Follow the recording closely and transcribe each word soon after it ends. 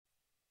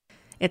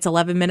It's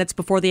 11 minutes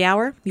before the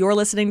hour. You're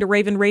listening to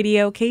Raven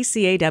Radio,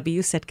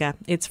 KCAW Sitka.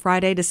 It's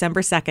Friday, December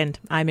 2nd.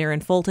 I'm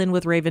Erin Fulton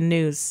with Raven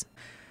News.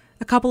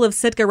 A couple of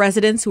Sitka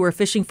residents who were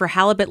fishing for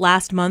halibut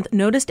last month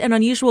noticed an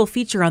unusual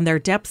feature on their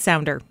depth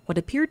sounder, what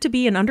appeared to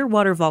be an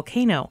underwater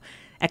volcano.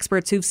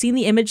 Experts who've seen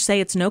the image say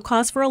it's no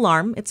cause for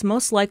alarm. It's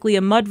most likely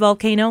a mud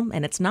volcano,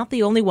 and it's not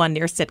the only one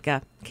near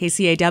Sitka.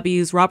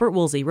 KCAW's Robert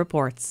Woolsey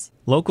reports.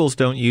 Locals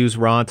don't use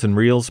rods and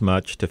reels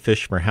much to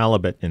fish for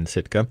halibut in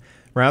Sitka.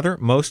 Rather,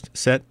 most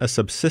set a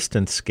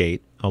subsistence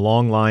skate, a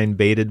long line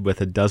baited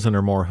with a dozen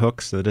or more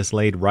hooks that is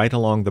laid right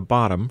along the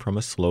bottom from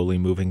a slowly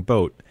moving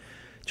boat.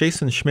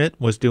 Jason Schmidt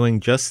was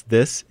doing just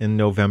this in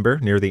November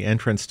near the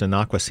entrance to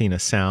Naquasina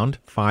Sound,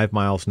 5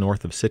 miles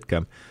north of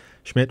Sitka.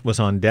 Schmidt was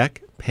on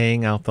deck,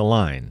 paying out the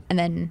line. And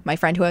then my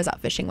friend who I was out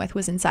fishing with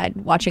was inside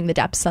watching the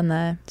depths on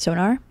the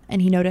sonar,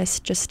 and he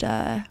noticed just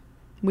a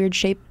weird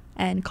shape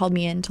and called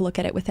me in to look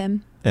at it with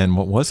him. And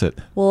what was it?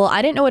 Well,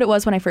 I didn't know what it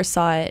was when I first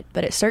saw it,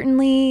 but it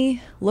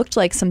certainly looked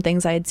like some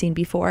things I had seen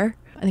before.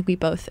 I think we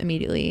both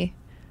immediately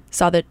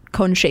saw the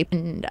cone shape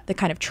and the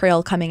kind of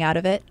trail coming out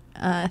of it,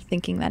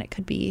 thinking that it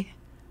could be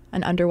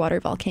an underwater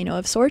volcano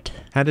of sort.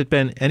 Had it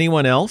been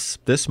anyone else,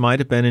 this might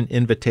have been an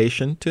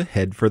invitation to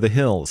head for the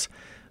hills.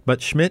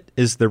 But Schmidt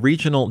is the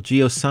regional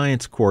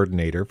geoscience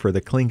coordinator for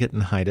the Tlingit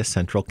and Haida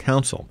Central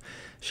Council.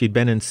 She'd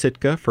been in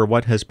Sitka for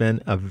what has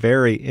been a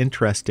very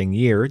interesting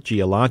year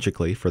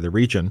geologically for the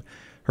region.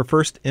 Her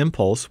first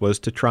impulse was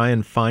to try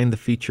and find the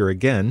feature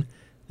again,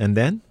 and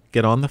then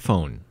get on the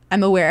phone.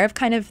 I'm aware of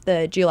kind of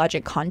the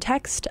geologic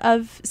context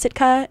of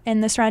Sitka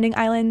and the surrounding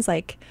islands,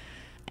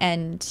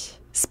 and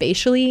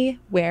spatially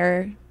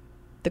where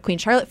the Queen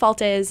Charlotte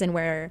Fault is and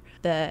where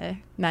the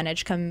Mount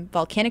Edgecombe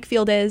volcanic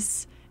field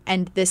is.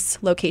 And this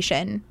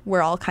location,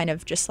 we're all kind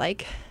of just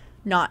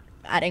not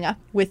adding up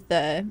with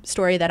the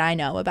story that I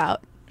know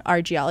about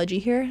our geology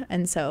here.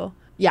 And so,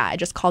 I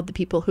just called the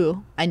people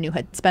who I knew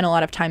had spent a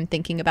lot of time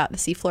thinking about the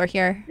seafloor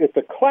here. It's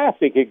a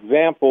classic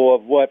example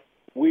of what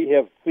we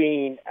have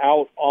seen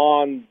out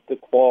on the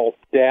fault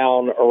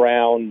down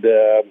around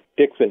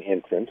Dixon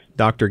Entrance.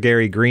 Dr.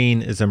 Gary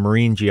Green is a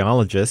marine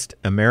geologist,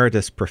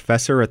 emeritus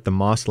professor at the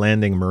Moss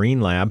Landing Marine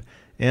Lab,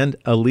 and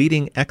a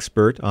leading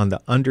expert on the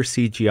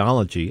undersea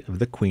geology of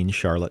the Queen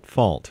Charlotte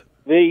Fault.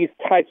 These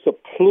types of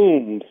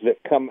plumes that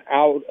come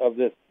out of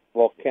this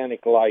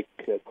volcanic-like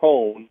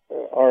cone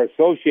are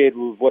associated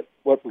with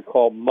what we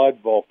call mud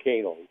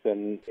volcanoes.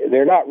 And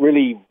they're not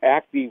really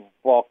active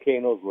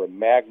volcanoes where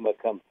magma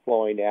comes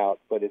flowing out,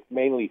 but it's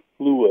mainly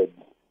fluids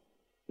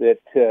that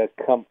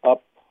come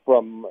up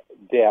from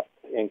depth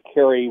and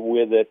carry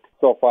with it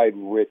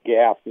sulfide-rich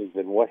gases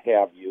and what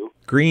have you.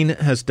 Green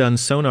has done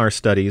sonar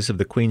studies of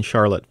the Queen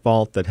Charlotte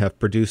Fault that have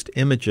produced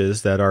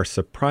images that are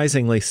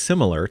surprisingly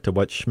similar to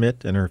what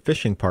Schmidt and her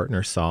fishing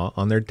partner saw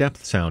on their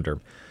depth sounder.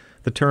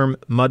 The term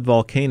mud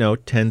volcano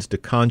tends to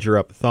conjure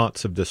up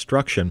thoughts of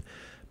destruction,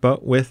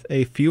 but with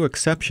a few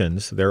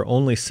exceptions, their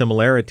only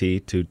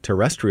similarity to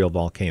terrestrial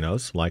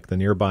volcanoes, like the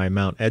nearby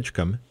Mount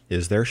Edgecombe,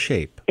 is their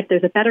shape. If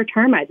there's a better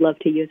term, I'd love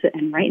to use it,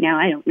 and right now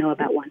I don't know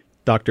about one.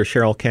 Dr.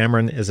 Cheryl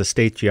Cameron is a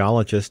state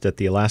geologist at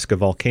the Alaska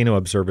Volcano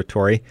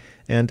Observatory,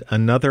 and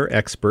another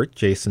expert,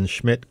 Jason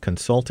Schmidt,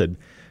 consulted.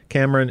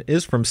 Cameron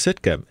is from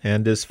Sitka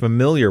and is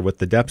familiar with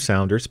the depth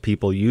sounders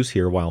people use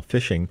here while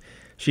fishing.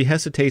 She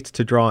hesitates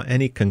to draw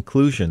any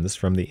conclusions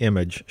from the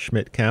image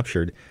Schmidt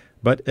captured,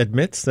 but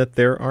admits that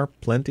there are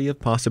plenty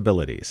of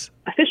possibilities.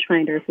 A fish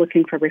finder is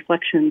looking for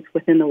reflections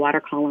within the water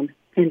column,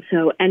 and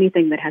so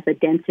anything that has a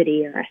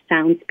density or a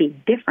sound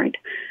speed different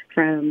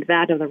from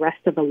that of the rest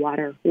of the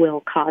water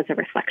will cause a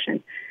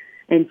reflection.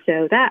 And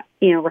so that,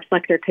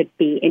 reflector could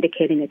be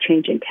indicating a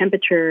change in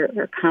temperature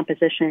or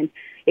composition.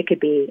 It could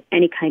be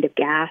any kind of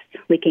gas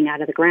leaking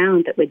out of the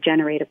ground that would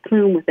generate a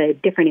plume with a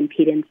different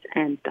impedance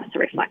and thus a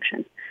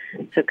reflection.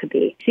 So it could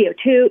be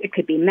CO2, it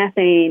could be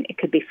methane, it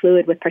could be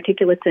fluid with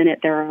particulates in it.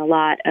 There are a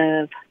lot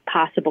of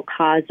possible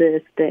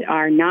causes that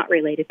are not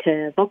related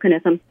to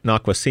volcanism.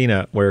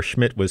 Naquasina, where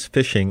Schmidt was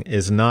fishing,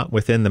 is not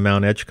within the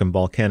Mount Edgecombe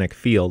volcanic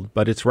field,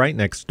 but it's right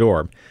next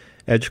door.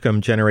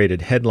 Edgecombe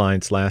generated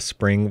headlines last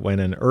spring when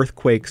an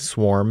earthquake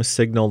swarm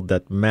signaled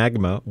that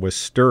magma was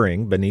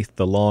stirring beneath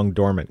the long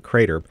dormant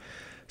crater.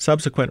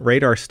 Subsequent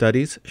radar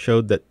studies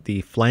showed that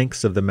the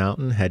flanks of the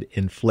mountain had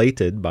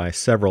inflated by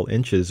several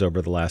inches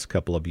over the last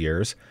couple of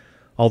years.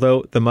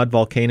 Although the mud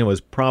volcano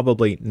is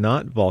probably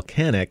not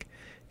volcanic,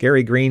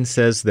 Gary Green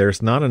says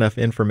there's not enough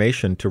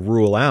information to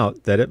rule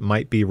out that it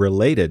might be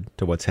related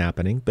to what's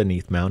happening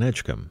beneath Mount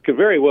Edgecombe. It could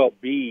very well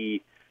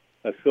be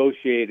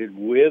associated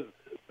with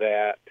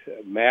that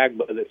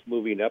magma that's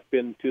moving up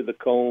into the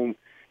cone.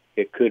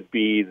 It could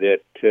be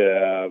that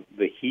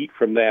the heat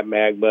from that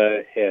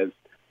magma has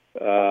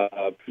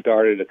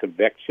started a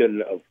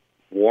convection of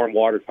warm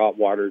waters, hot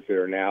waters that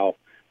are now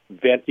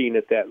venting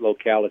at that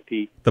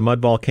locality. The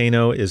mud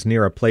volcano is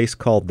near a place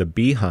called the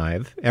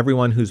Beehive.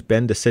 Everyone who's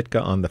been to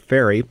Sitka on the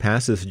ferry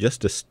passes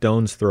just a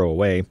stone's throw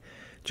away.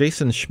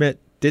 Jason Schmidt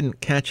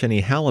didn't catch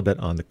any halibut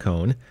on the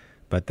cone,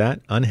 but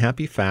that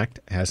unhappy fact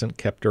hasn't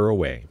kept her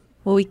away.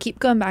 Well, we keep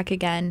going back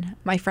again.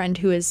 My friend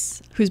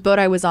whose boat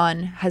I was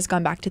on has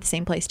gone back to the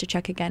same place to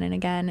check again and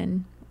again,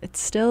 and it's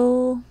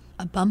still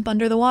a bump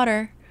under the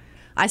water.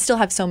 I still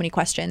have so many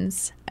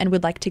questions and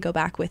would like to go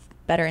back with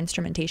better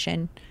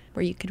instrumentation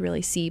where you could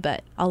really see,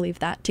 but I'll leave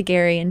that to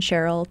Gary and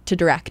Cheryl to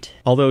direct.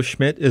 Although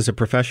Schmidt is a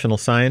professional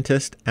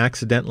scientist,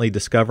 accidentally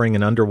discovering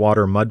an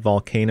underwater mud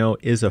volcano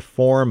is a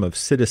form of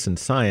citizen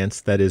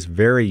science that is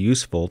very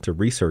useful to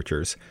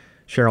researchers.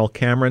 Cheryl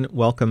Cameron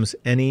welcomes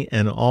any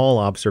and all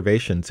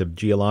observations of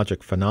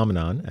geologic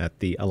phenomenon at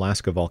the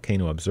Alaska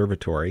Volcano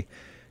Observatory.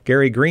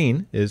 Gary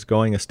Green is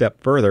going a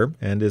step further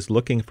and is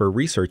looking for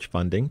research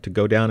funding to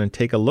go down and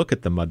take a look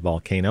at the mud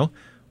volcano,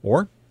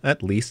 or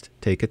at least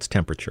take its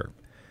temperature.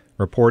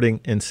 Reporting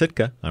in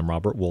Sitka, I'm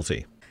Robert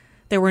Woolsey.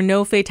 There were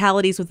no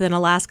fatalities within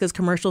Alaska's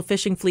commercial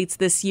fishing fleets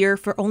this year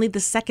for only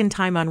the second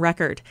time on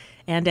record.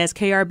 And as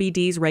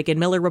KRBD's Reagan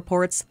Miller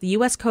reports, the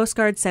U.S. Coast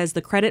Guard says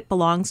the credit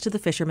belongs to the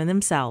fishermen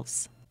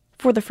themselves.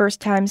 For the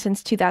first time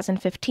since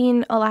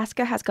 2015,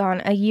 Alaska has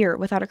gone a year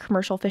without a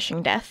commercial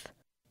fishing death.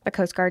 The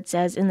Coast Guard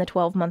says in the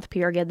 12-month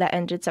period that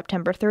ended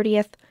September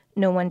 30th,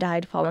 no one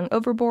died falling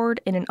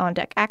overboard in an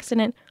on-deck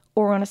accident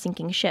or on a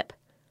sinking ship.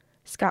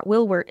 Scott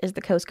Wilwert is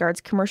the Coast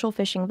Guard's commercial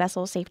fishing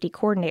vessel safety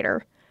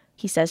coordinator.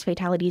 He says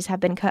fatalities have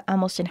been cut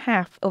almost in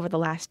half over the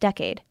last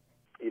decade.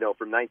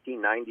 From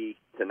 1990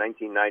 to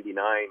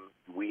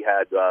 1999, we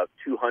had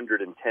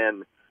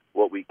 210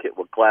 what we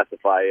would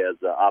classify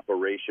as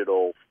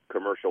operational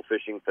commercial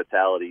fishing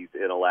fatalities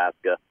in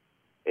Alaska.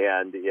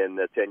 And in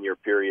the 10-year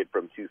period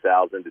from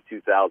 2000 to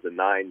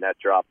 2009, that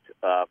dropped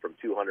from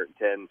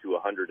 210 to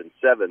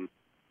 107.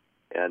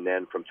 And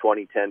then from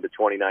 2010 to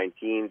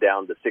 2019,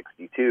 down to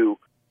 62.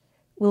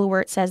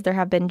 Wilwert says there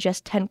have been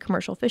just 10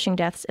 commercial fishing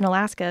deaths in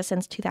Alaska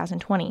since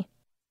 2020.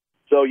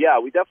 So, yeah,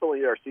 we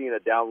definitely are seeing a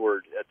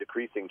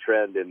decreasing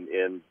trend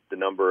in the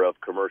number of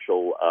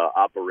commercial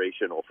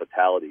operational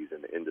fatalities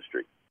in the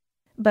industry.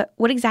 But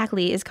what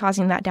exactly is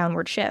causing that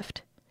downward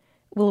shift?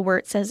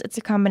 Wilwert says it's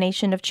a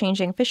combination of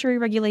changing fishery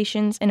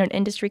regulations and an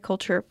industry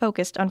culture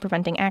focused on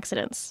preventing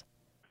accidents.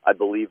 I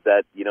believe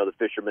that, the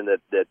fishermen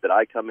that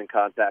I come in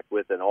contact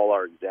with and all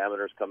our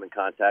examiners come in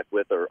contact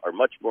with are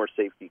much more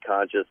safety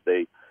conscious.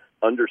 They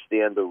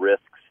understand the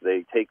risks.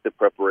 They take the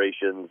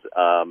preparations,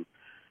 and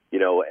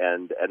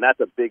that's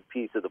a big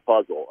piece of the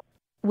puzzle.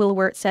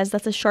 Wilwert says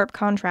that's a sharp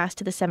contrast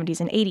to the 70s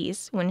and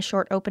 80s, when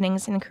short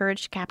openings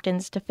encouraged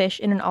captains to fish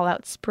in an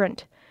all-out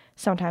sprint,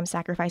 sometimes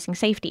sacrificing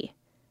safety.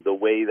 The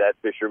way that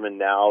fishermen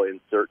now in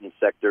certain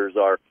sectors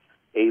are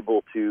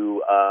able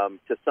to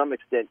some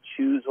extent,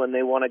 choose when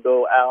they want to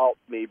go out,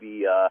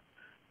 maybe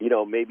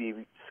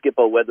skip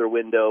a weather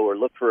window or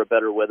look for a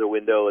better weather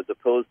window, as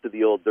opposed to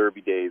the old derby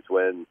days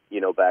when,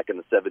 back in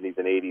the 70s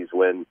and 80s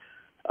when,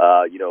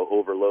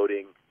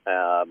 overloading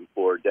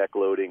or deck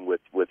loading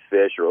with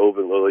fish or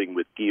overloading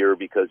with gear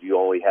because you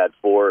only had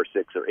 4 or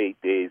 6 or 8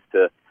 days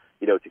to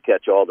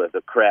catch all the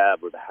crab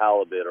or the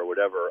halibut or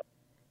whatever.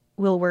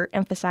 Wilwert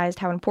emphasized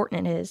how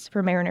important it is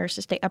for mariners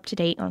to stay up to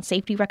date on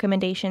safety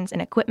recommendations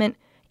and equipment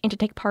and to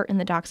take part in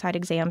the dockside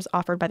exams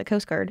offered by the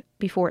Coast Guard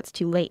before it's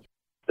too late.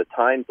 The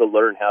time to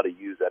learn how to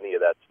use any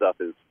of that stuff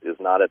is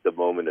not at the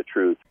moment of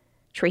truth.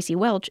 Tracy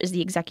Welch is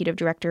the executive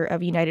director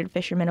of United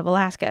Fishermen of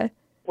Alaska.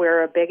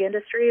 We're a big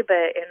industry,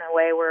 but in a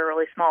way we're a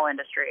really small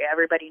industry.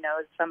 Everybody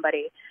knows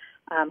somebody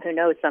who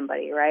knows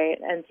somebody, right?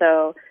 And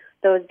so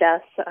those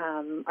deaths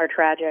are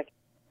tragic.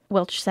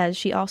 Welch says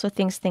she also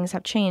thinks things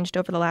have changed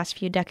over the last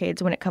few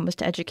decades when it comes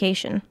to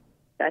education.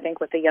 I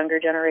think with the younger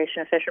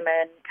generation of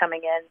fishermen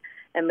coming in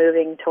and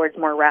moving towards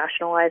more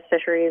rationalized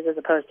fisheries as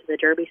opposed to the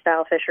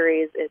derby-style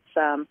fisheries, it's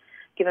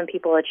given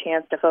people a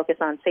chance to focus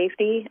on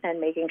safety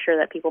and making sure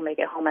that people make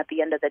it home at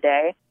the end of the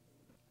day.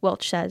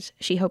 Welch says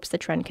she hopes the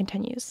trend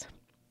continues.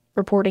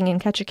 Reporting in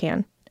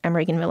Ketchikan, I'm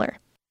Reagan Miller.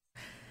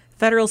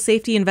 Federal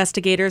safety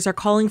investigators are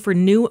calling for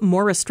new,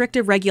 more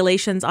restrictive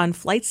regulations on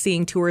flight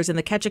seeing tours in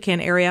the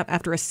Ketchikan area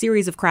after a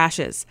series of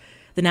crashes.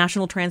 The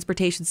National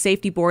Transportation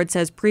Safety Board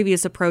says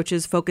previous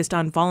approaches focused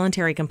on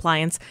voluntary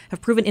compliance have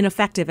proven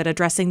ineffective at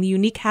addressing the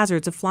unique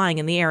hazards of flying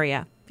in the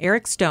area.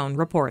 Eric Stone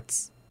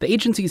reports. The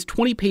agency's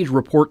 20-page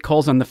report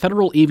calls on the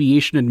Federal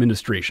Aviation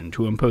Administration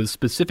to impose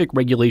specific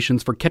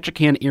regulations for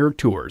Ketchikan air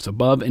tours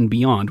above and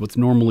beyond what's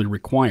normally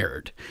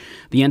required.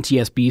 The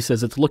NTSB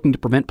says it's looking to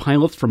prevent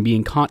pilots from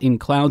being caught in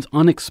clouds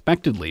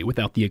unexpectedly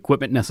without the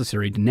equipment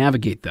necessary to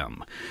navigate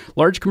them.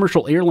 Large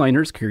commercial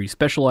airliners carry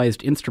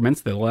specialized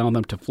instruments that allow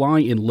them to fly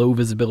in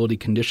low-visibility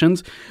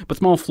conditions, but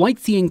small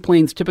flight-seeing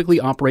planes typically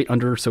operate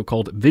under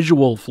so-called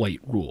visual flight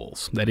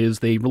rules. That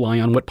is, they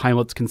rely on what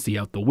pilots can see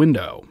out the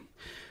window.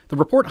 The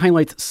report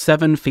highlights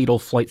 7 fatal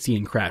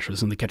flight-seeing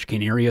crashes in the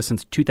Ketchikan area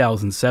since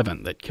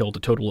 2007 that killed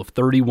a total of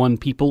 31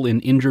 people and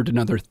injured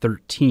another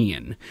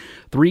 13.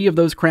 3 of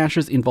those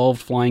crashes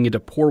involved flying into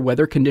poor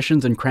weather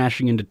conditions and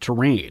crashing into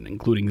terrain,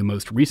 including the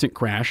most recent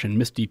crash in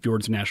Misty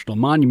Fjords National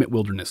Monument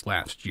Wilderness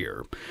last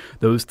year.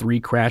 Those 3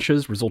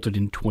 crashes resulted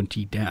in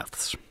 20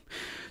 deaths.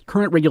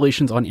 Current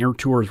regulations on air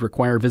tours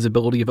require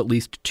visibility of at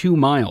least 2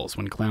 miles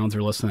when clouds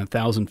are less than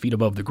 1,000 feet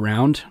above the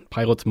ground.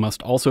 Pilots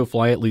must also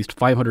fly at least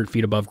 500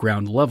 feet above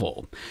ground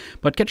level.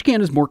 But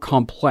Ketchikan is more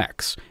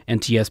complex.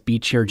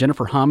 NTSB Chair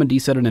Jennifer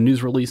Homendy said in a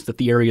news release that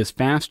the area's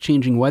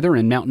fast-changing weather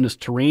and mountainous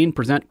terrain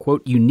present,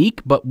 quote,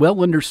 unique but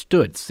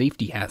well-understood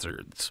safety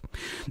hazards.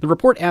 The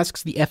report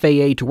asks the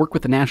FAA to work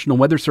with the National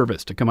Weather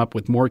Service to come up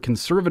with more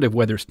conservative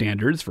weather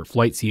standards for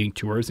flight seeing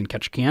tours in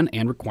Ketchikan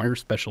and require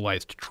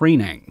specialized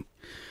training.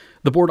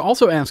 The board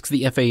also asks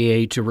the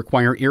FAA to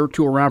require air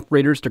tour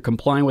operators to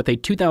comply with a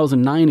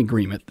 2009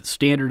 agreement that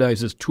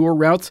standardizes tour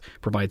routes,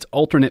 provides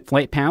alternate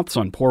flight paths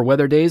on poor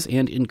weather days,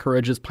 and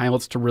encourages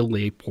pilots to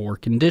relay poor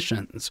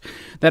conditions.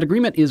 That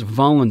agreement is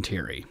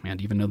voluntary, and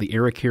even though the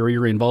air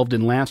carrier involved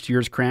in last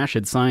year's crash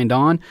had signed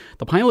on,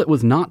 the pilot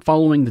was not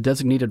following the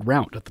designated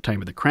route at the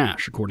time of the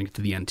crash, according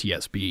to the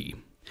NTSB.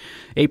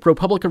 A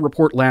ProPublica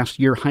report last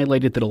year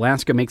highlighted that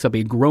Alaska makes up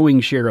a growing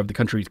share of the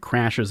country's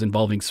crashes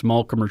involving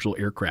small commercial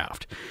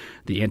aircraft.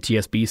 The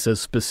NTSB says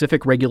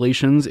specific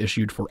regulations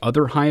issued for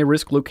other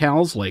high-risk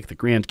locales like the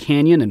Grand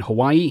Canyon and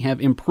Hawaii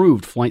have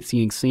improved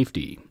flight-seeing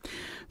safety.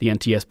 The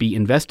NTSB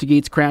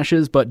investigates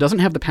crashes but doesn't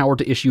have the power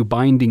to issue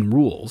binding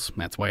rules.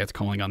 That's why it's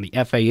calling on the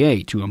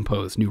FAA to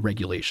impose new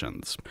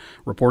regulations.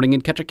 Reporting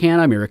in Ketchikan,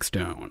 I'm Eric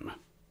Stone.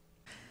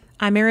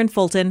 I'm Erin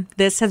Fulton.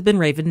 This has been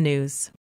Raven News.